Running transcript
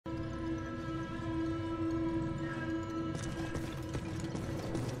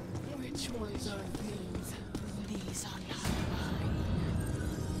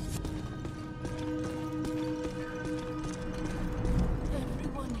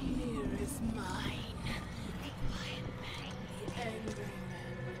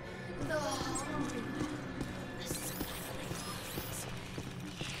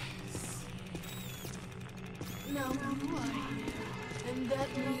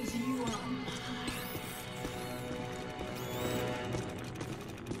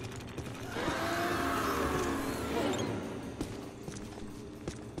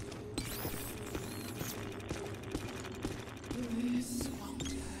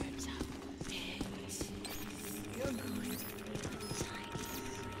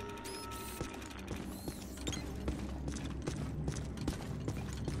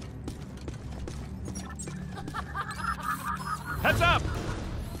Heads up!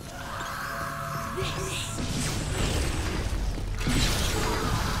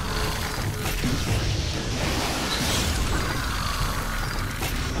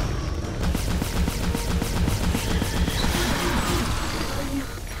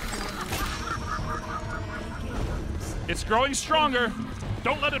 It's growing stronger.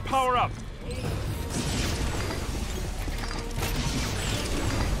 Don't let it power up.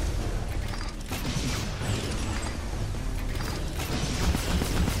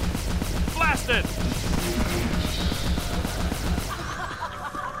 Blast it!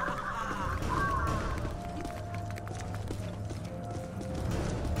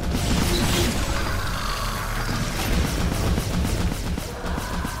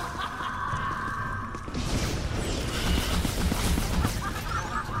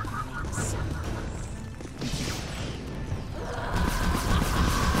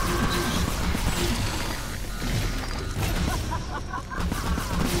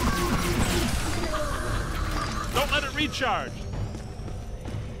 Recharge.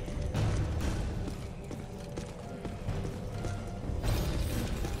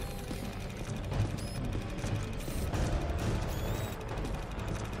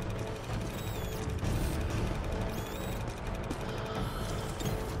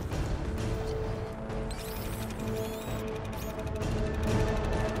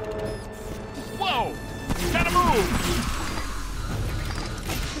 Whoa! Gotta move!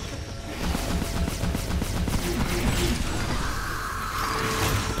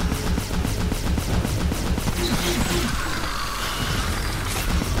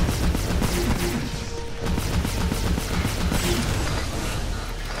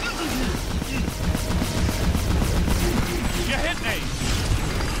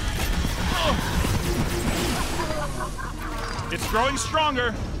 It's growing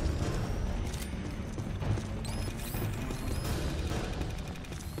stronger.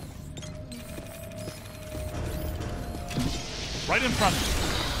 Right in front of you.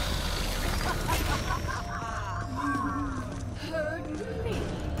 Heard me.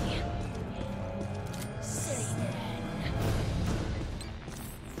 Say then.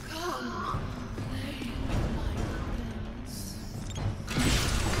 Come.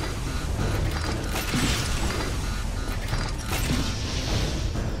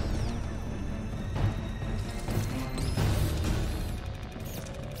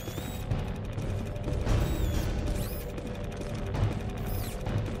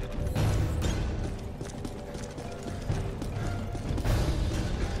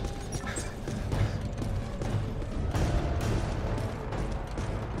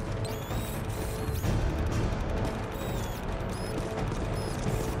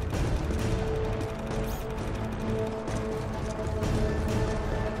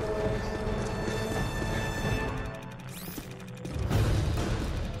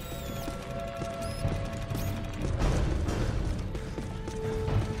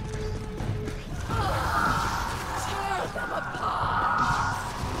 Play my prince.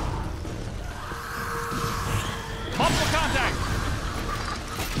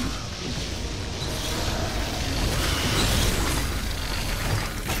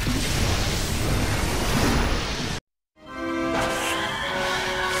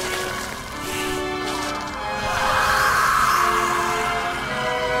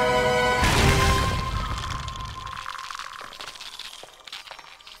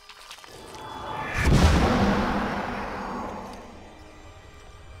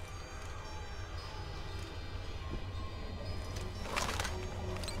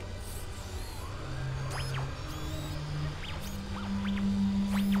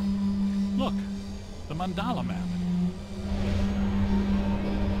 Look, the Mandala map.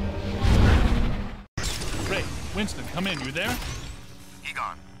 Ray, Winston, come in. You there?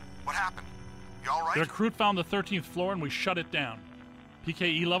 Egon, what happened? You all right? The recruit found the 13th floor and we shut it down.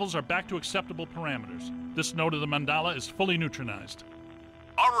 PKE levels are back to acceptable parameters. This node of the Mandala is fully neutronized.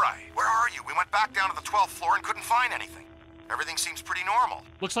 All right, where are you? We went back down to the 12th floor and couldn't find anything. Everything seems pretty normal.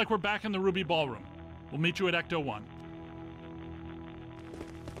 Looks like we're back in the Ruby Ballroom. We'll meet you at Ecto 1.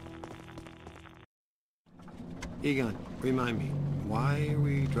 Egon, remind me, why are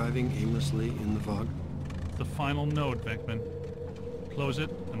we driving aimlessly in the fog? The final node, Beckman. Close it,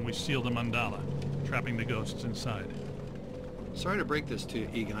 and we seal the mandala, trapping the ghosts inside. Sorry to break this to you,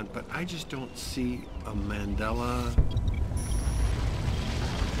 Egon, but I just don't see a mandala.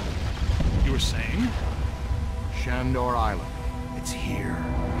 You were saying? Shandor Island. It's here.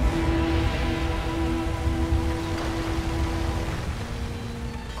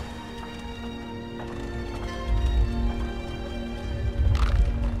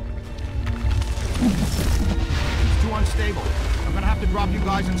 It's too unstable. I'm gonna have to drop you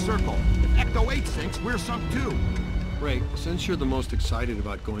guys in circle. If Ecto 8 sinks, we're sunk too. Ray, since you're the most excited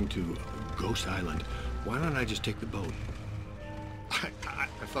about going to Ghost Island, why don't I just take the boat?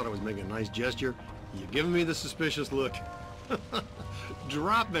 I thought I was making a nice gesture. You're giving me the suspicious look.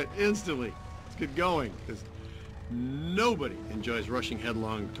 Drop it instantly. Let's get going, because nobody enjoys rushing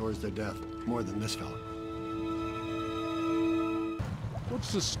headlong towards their death more than this fella.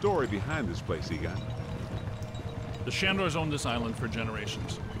 What's the story behind this place, Egon? The Shandors owned this island for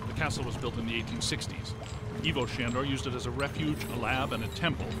generations. The castle was built in the 1860s. Ivo Shandor used it as a refuge, a lab, and a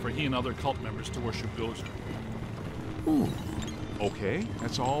temple for he and other cult members to worship Ghoster. Okay,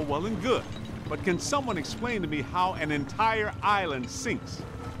 that's all well and good. But can someone explain to me how an entire island sinks?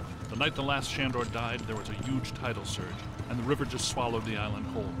 The night the last Shandor died, there was a huge tidal surge, and the river just swallowed the island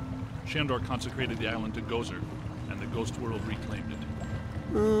whole. Shandor consecrated the island to Gozer, and the ghost world reclaimed it.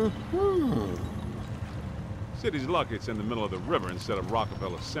 City's lucky it's in the middle of the river instead of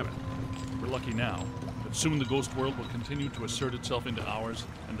Rockefeller Center. We're lucky now, but soon the ghost world will continue to assert itself into ours,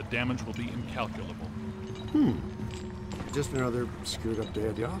 and the damage will be incalculable. Just another screwed up day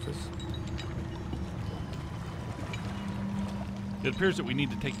at the office. It appears that we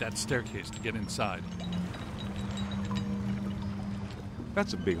need to take that staircase to get inside.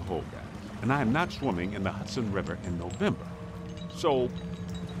 That's a big hole, guys. And I am not swimming in the Hudson River in November. So,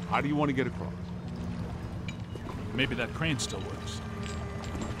 how do you want to get across? Maybe that crane still works.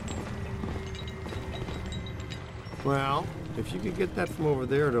 Well, if you could get that from over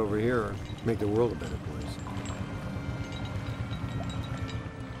there to over here, make the world a better place.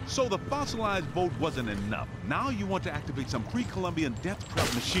 So the fossilized boat wasn't enough. Now you want to activate some pre-Columbian death trap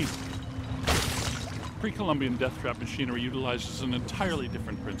machinery. Pre-Columbian death trap machinery utilizes an entirely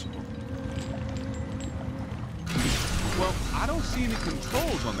different principle. Well, I don't see any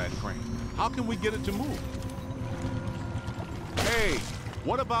controls on that crane. How can we get it to move? Hey,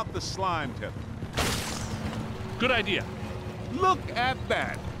 what about the slime tether? Good idea. Look at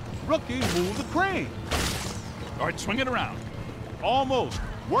that! Rookie moved the crane. All right, swing it around. Almost.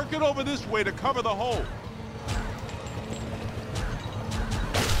 Work it over this way to cover the hole.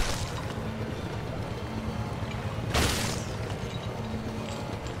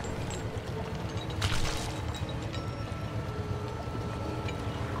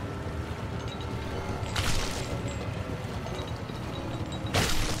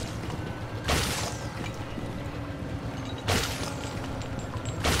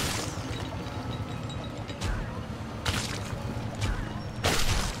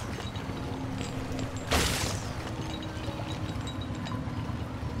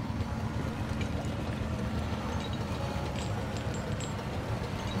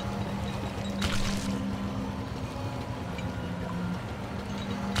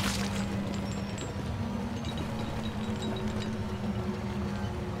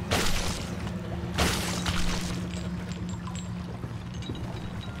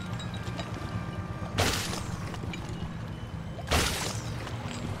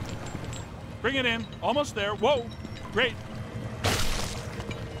 Bring it in. Almost there. Whoa! Great.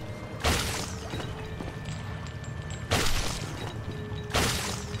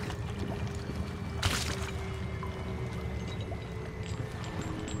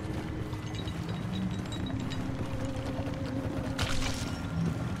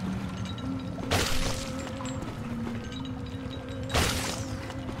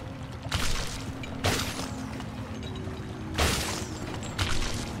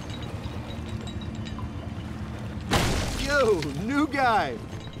 Yo, new guy.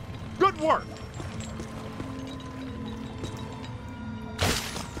 Good work!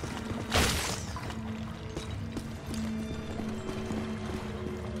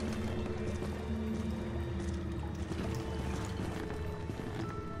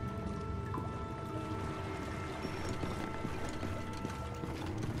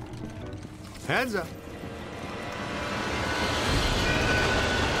 Heads up.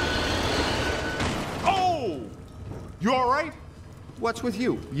 Oh! You all right? What's with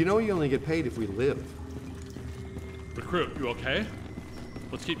you? You know you only get paid if we live. Recruit, you okay?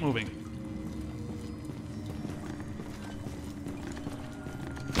 Let's keep moving.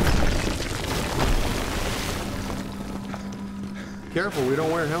 Careful, we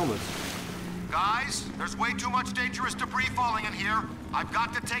don't wear helmets. Guys, there's way too much dangerous debris falling in here. I've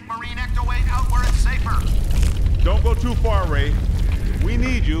got to take Marine Ecto 8 out where it's safer. Don't go too far, Ray. If we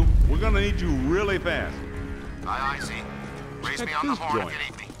need you, we're gonna need you really fast. Aye, Z. Raise Check me on the this horn joint. if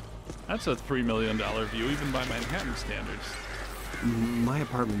you need me. That's a $3 million view, even by Manhattan standards. My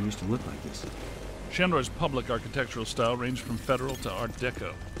apartment used to look like this. Shandor's public architectural style ranged from Federal to Art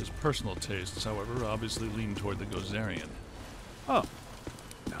Deco. His personal tastes, however, obviously lean toward the Gozerian. Oh,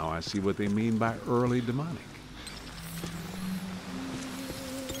 now I see what they mean by early demonic.